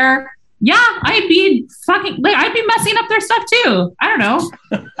want me there, I'd be I'd be messing up their stuff too. I don't know.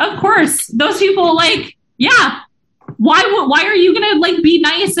 Of course, those people why are you going to like be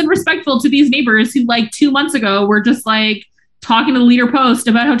nice and respectful to these neighbors who like 2 months ago were just like talking to the Leader Post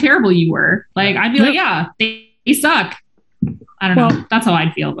about how terrible you were? Like, I'd be like, they suck. I don't know. That's how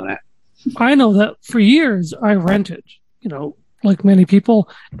I'd feel about it. I know that for years I rented, like many people,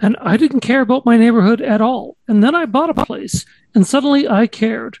 and I didn't care about my neighborhood at all. And then I bought a place, and suddenly I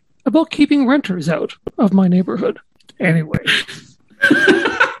cared about keeping renters out of my neighborhood. Anyway.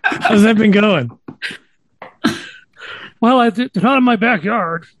 How's that been going? Well, they're not in my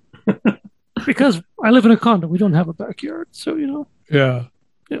backyard. Because I live in a condo. We don't have a backyard. So, Yeah.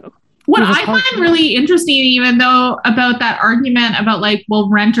 What I find really interesting, even though about that argument about like, well,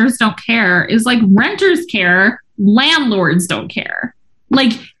 renters don't care, is like renters care, landlords don't care.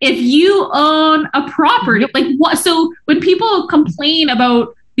 Like if you own a property, like what? So when people complain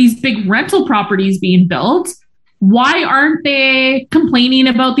about these big rental properties being built, why aren't they complaining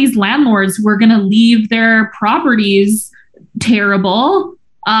about these landlords who are going to leave their properties terrible?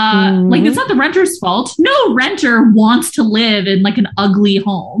 Like it's not the renter's fault. No renter wants to live in like an ugly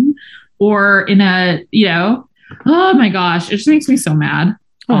home or in a, oh my gosh, it just makes me so mad.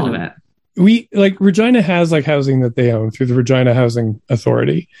 All of it. We like Regina has like housing that they own through the Regina Housing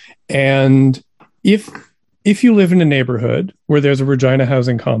Authority. And if you live in a neighborhood where there's a Regina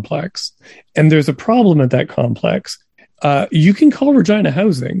housing complex and there's a problem at that complex, you can call Regina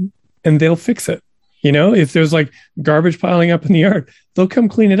Housing and they'll fix it. If there's like garbage piling up in the yard, they'll come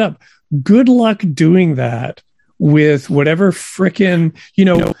clean it up. Good luck doing that with whatever frickin',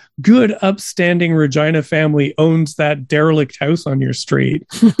 good upstanding Regina family owns that derelict house on your street.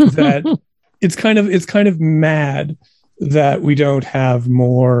 That it's kind of mad that we don't have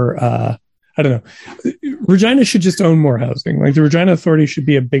more, I don't know. Regina should just own more housing. Like the Regina Authority should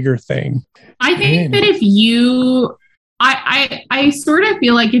be a bigger thing. I think that if you... I sort of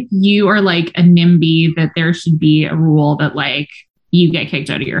feel like if you are like a NIMBY, that there should be a rule that like you get kicked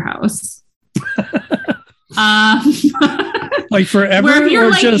out of your house. Like forever? Where if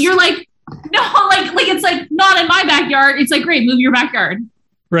you're like, no, like it's like not in my backyard. It's like, great, move your backyard.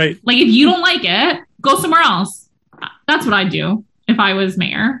 Right. Like if you don't like it, go somewhere else. That's what I'd do if I was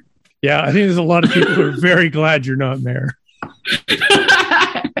mayor. Yeah, I think there's a lot of people who are very glad you're not mayor.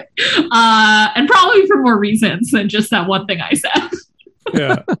 And probably for more reasons than just that one thing I said.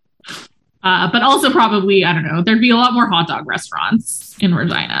 Yeah. But also probably, I don't know, there'd be a lot more hot dog restaurants in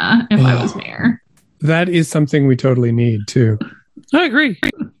Regina if I was mayor. That is something we totally need too. I agree.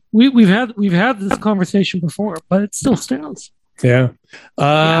 We've had this conversation before, but it still stands. Yeah.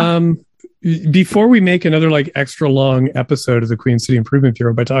 Before we make another like extra long episode of the Queen City Improvement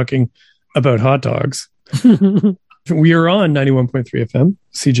Bureau by talking about hot dogs, we are on 91.3 FM,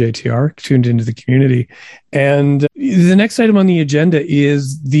 CJTR, tuned into the community. And the next item on the agenda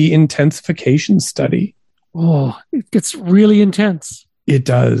is the intensification study. Oh, it gets really intense. It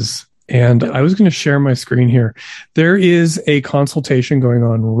does. And I was going to share my screen here. There is a consultation going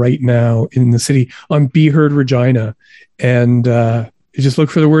on right now in the city on Be Heard Regina. And you just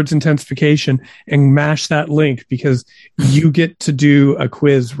look for the words intensification and mash that link because you get to do a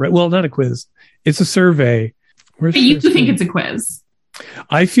quiz. Well, not a quiz. It's a survey. But you think it's a quiz?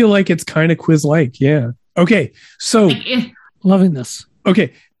 I feel like it's kind of quiz-like, yeah. Okay, so Loving this.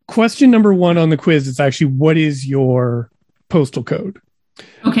 okay, question number 1 on the quiz is actually, what is your postal code?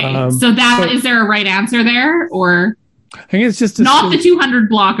 Okay, so is there a right answer there, or I think it's just not the 200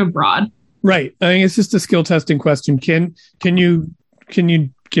 block of Broad? Right. I think it's just a skill testing question. Can you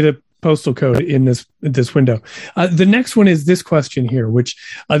get a postal code in this window? The next one is this question here, which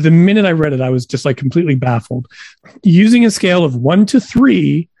the minute I read it, I was just like completely baffled. Using a scale of 1 to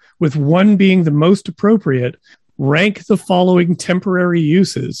 3, with 1 being the most appropriate, rank the following temporary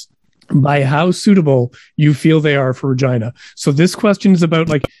uses by how suitable you feel they are for Regina. So this question is about,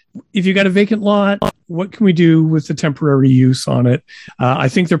 like, if you got a vacant lot, what can we do with the temporary use on it? I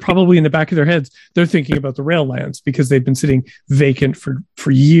think they're probably in the back of their heads, they're thinking about the rail lands because they've been sitting vacant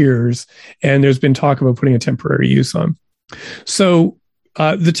for years, and there's been talk about putting a temporary use on. So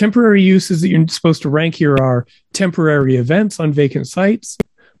the temporary uses that you're supposed to rank here are temporary events on vacant sites,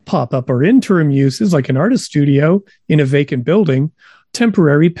 pop-up or interim uses like an artist studio in a vacant building,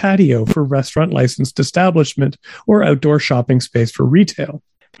 temporary patio for restaurant licensed establishment, or outdoor shopping space for retail.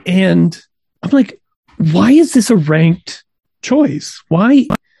 And I'm like, why is this a ranked choice? Why?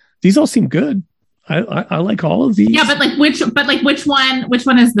 These all seem good. I like all of these. Yeah, but which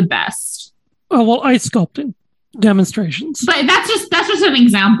one is the best? Oh, well, ice sculpting demonstrations. But that's just an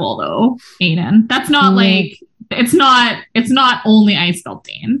example, though, Aiden. That's not like it's not only ice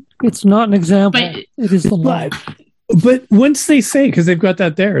sculpting. It's not an example. But it is the law. But once they say, because they've got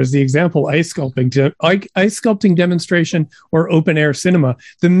that there as the example, ice sculpting demonstration or open air cinema,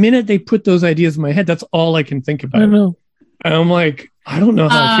 the minute they put those ideas in my head, that's all I can think about. I know. And I'm like, I don't know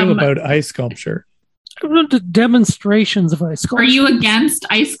how I feel about ice sculpture. I'm into demonstrations of ice sculpture. Are you against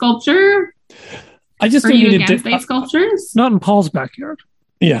ice sculpture? I just Are you against ice sculptures? Not in Paul's backyard.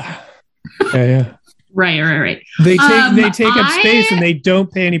 Yeah. Right. They take up space and they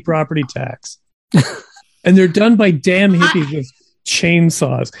don't pay any property tax. And they're done by damn hippies with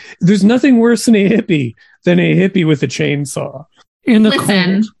chainsaws. There's nothing worse than a hippie with a chainsaw. In the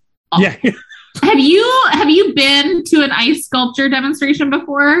Listen, cold. Yeah. Have you been to an ice sculpture demonstration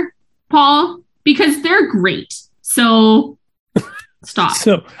before, Paul? Because they're great. So stop.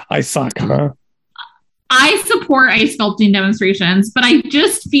 So I suck, huh? I support ice sculpting demonstrations, but I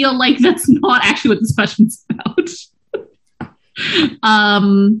just feel like that's not actually what this question's about.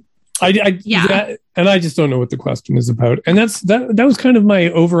 And I just don't know what the question is about. And that was kind of my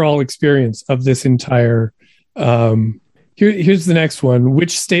overall experience of this entire. Here's the next one.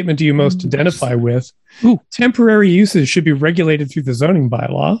 Which statement do you most identify with? Temporary uses should be regulated through the zoning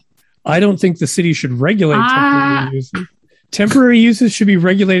bylaw. I don't think the city should regulate temporary uses. Temporary uses should be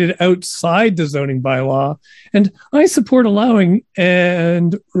regulated outside the zoning bylaw. And I support allowing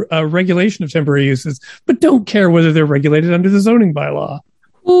and regulation of temporary uses, but don't care whether they're regulated under the zoning bylaw.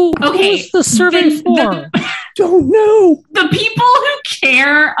 Ooh, okay. What's the survey for? Don't know. The people who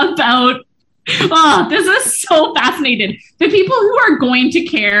care about... Oh, this is so fascinating. The people who are going to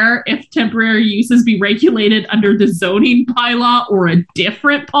care if temporary uses be regulated under the zoning bylaw or a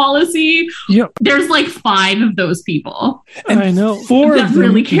different policy, there's like 5 of those people. And I know. 4 of them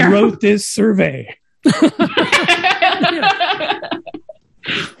really wrote this survey.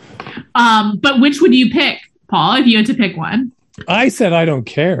 But which would you pick, Paul, if you had to pick one? I said I don't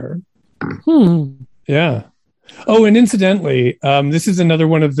care. Yeah. Oh, and incidentally, this is another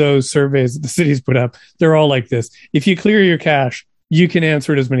one of those surveys that the city's put up. They're all like this. If you clear your cache, you can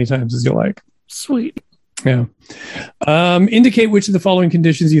answer it as many times as you like. Sweet. Yeah. Indicate which of the following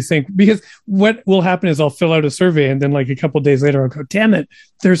conditions you think, because what will happen is I'll fill out a survey and then like a couple of days later, I'll go, damn it,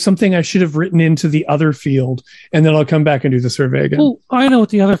 there's something I should have written into the other field. And then I'll come back and do the survey again. Oh, I know what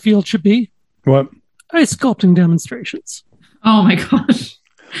the other field should be. What? Ice sculpting demonstrations. Oh my gosh.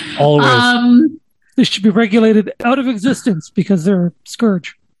 Always. They should be regulated out of existence because they're a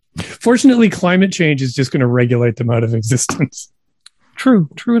scourge. Fortunately, climate change is just going to regulate them out of existence. True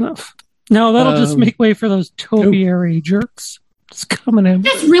enough. Now that'll just make way for those topiary jerks just coming in. I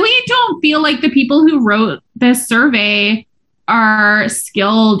just really don't feel like the people who wrote this survey are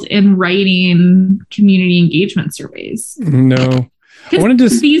skilled in writing community engagement surveys. No. These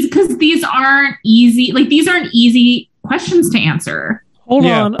aren't easy. Like, these aren't easy questions to answer. Hold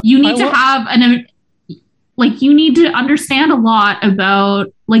on. You need you need to understand a lot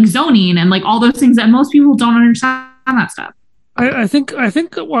about like zoning and like all those things that most people don't understand that stuff. I think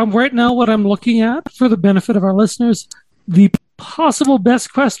right now what I'm looking at, for the benefit of our listeners, the possible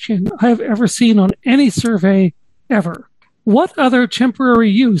best question I have ever seen on any survey ever. What other temporary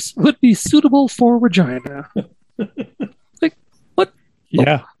use would be suitable for Regina? Like, what?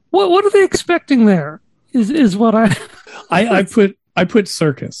 Yeah. What are they expecting there? Is what I put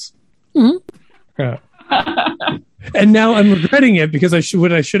circus. Mm-hmm. Yeah. And now I'm regretting it because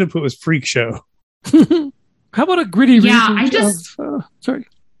what I should have put was freak show. How about a gritty Yeah, region sorry.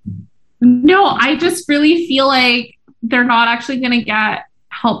 No, I just really feel like they're not actually going to get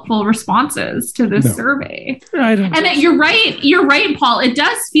helpful responses to this survey. I don't and you're right, Paul. It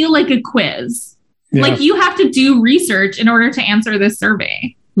does feel like a quiz. Yeah. Like you have to do research in order to answer this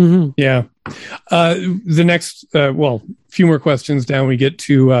survey. Mm-hmm. Yeah. The next, few more questions down, we get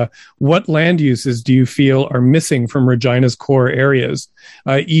to what land uses do you feel are missing from Regina's core areas,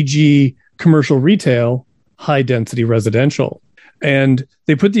 e.g., commercial retail, high density residential? And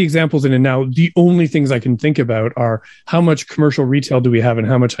they put the examples in, and now the only things I can think about are how much commercial retail do we have and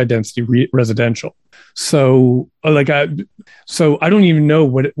how much high density residential. So, I don't even know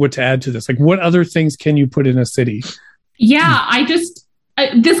what to add to this. Like, what other things can you put in a city? Yeah, I just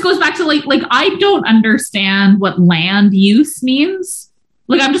this goes back to like I don't understand what land use means.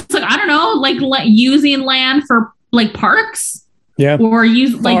 Like, I'm just like, I don't know, like using land for like parks. Yeah. Or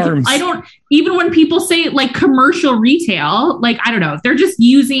use like farms. I don't even when people say like commercial retail, like I don't know, they're just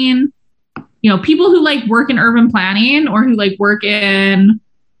using, people who like work in urban planning or who like work in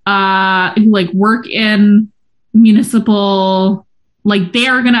municipal, like they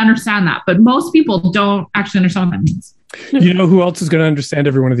are going to understand that, but most people don't actually understand what that means. You know who else is going to understand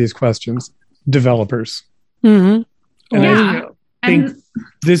every one of these questions? Developers. Mm-hmm. And Yeah. I think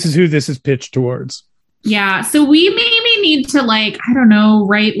this is who this is pitched towards. Yeah, so we maybe need to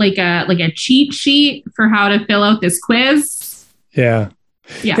write like a cheat sheet for how to fill out this quiz. Yeah.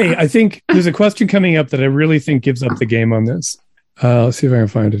 Yeah. Hey, I think there's a question coming up that I really think gives up the game on this. Let's see if I can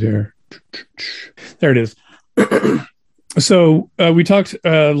find it here. There it is. So we talked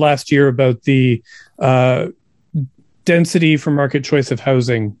last year about the density for market choice of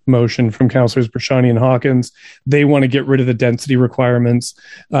housing motion from councillors Brashani and Hawkins. They want to get rid of the density requirements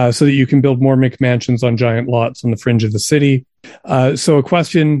so that you can build more McMansions on giant lots on the fringe of the city. So a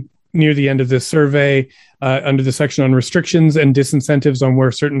question near the end of this survey under the section on restrictions and disincentives on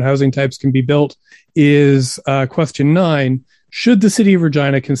where certain housing types can be built is question 9. Should the city of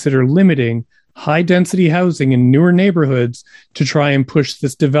Regina consider limiting high density housing in newer neighborhoods to try and push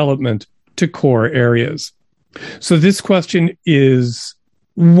this development to core areas? So this question is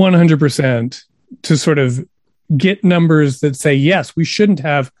 100% to sort of get numbers that say, yes, we shouldn't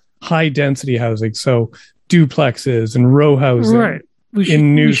have high density housing. So duplexes and row housing Right.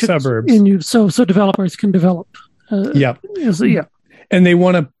 in new suburbs. So developers can develop. Yeah. And they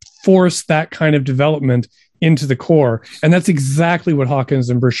want to force that kind of development into the core. And that's exactly what Hawkins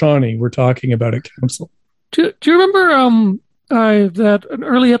and Brashani were talking about at council. Do you remember that an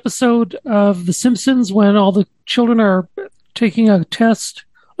early episode of The Simpsons when all the children are taking a test,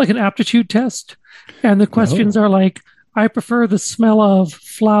 like an aptitude test, and the questions are like, I prefer the smell of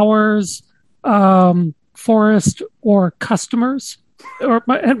flowers, forest, or customers.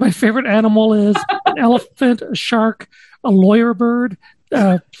 And my favorite animal is an elephant, a shark, a lawyer bird.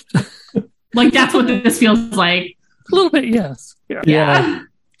 Like that's what this feels like. A little bit, yes.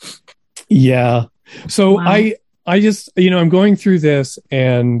 Yeah. So Wow. I just, I'm going through this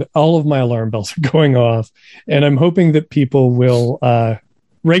and all of my alarm bells are going off, and I'm hoping that people will,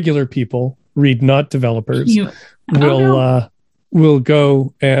 regular people, not developers, will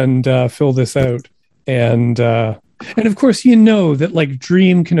go and fill this out. And of course, that like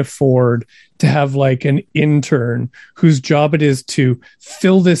Dream can afford to have like an intern whose job it is to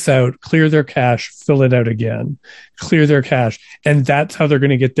fill this out, clear their cache, fill it out again, clear their cache. And that's how they're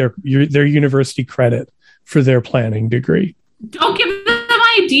going to get their university credit for their planning degree. Don't give them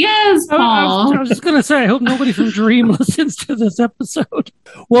ideas, Paul. I was just going to say, I hope nobody from Dream listens to this episode.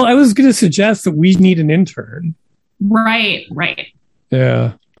 Well, I was going to suggest that we need an intern. Right.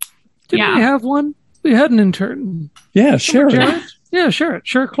 Yeah. Didn't we have one? We had an intern. Yeah, Sharon.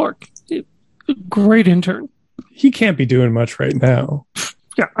 Sherrod Clark. Great intern. He can't be doing much right now.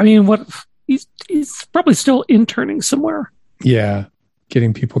 Yeah, I mean, he's probably still interning somewhere. Yeah,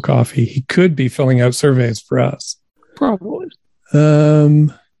 getting people coffee. He could be filling out surveys for us. Probably.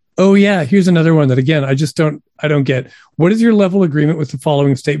 Oh yeah, here's another one that again I don't get. What is your level agreement with the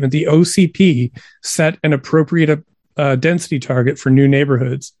following statement? The OCP set an appropriate density target for new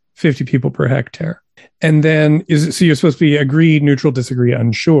neighborhoods, 50 people per hectare. And then so you're supposed to be agree, neutral, disagree,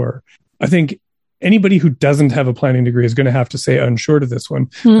 unsure. I think anybody who doesn't have a planning degree is going to have to say unsure to this one.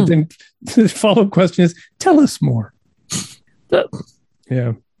 But then the follow-up question is, tell us more.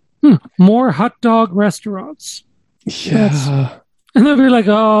 Yeah. More hot dog restaurants. Yeah. And they'll be like,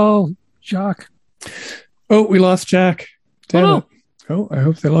 oh, Jacques. Oh, we lost Jack. Damn it. Oh, I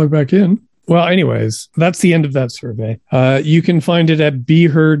hope they log back in. Well, anyways, that's the end of that survey. You can find it at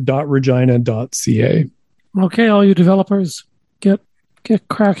beheard.regina.ca. Okay, all you developers, get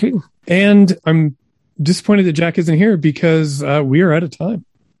cracking. And I'm disappointed that Jack isn't here because we are out of time.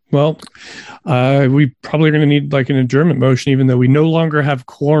 Well, we probably are going to need like an adjournment motion, even though we no longer have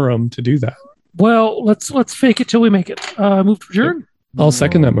quorum to do that. Well, let's fake it till we make it. Move to adjourn. I'll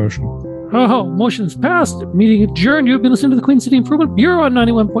second that motion. Oh, motion is passed. Meeting adjourned. You have been listening to the Queen City Improvement Bureau on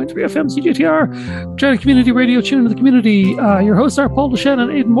 91.3 FM CJTR, China Community Radio. Tune into the community. Your hosts are Paul Duchesne and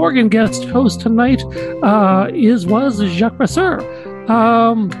Aidan Morgan. Guest host tonight was Jacques Brasseur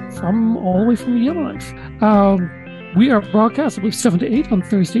from all the way from Yellowknife. We are broadcast, I believe, 7 to 8 on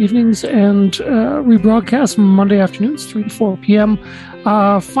Thursday evenings and rebroadcast Monday afternoons, 3 to 4 p.m.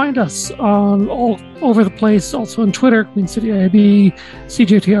 Find us on all over the place, also on Twitter, Queen City IAB,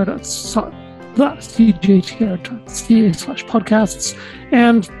 CJTR.ca/podcasts,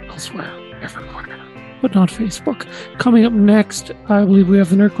 and elsewhere, everywhere, but not Facebook. Coming up next, I believe we have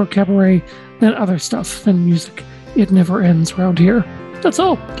the Nerdcore Cabaret, then other stuff, then music. It never ends around here. That's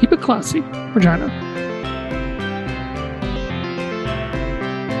all. Keep it classy. Regina.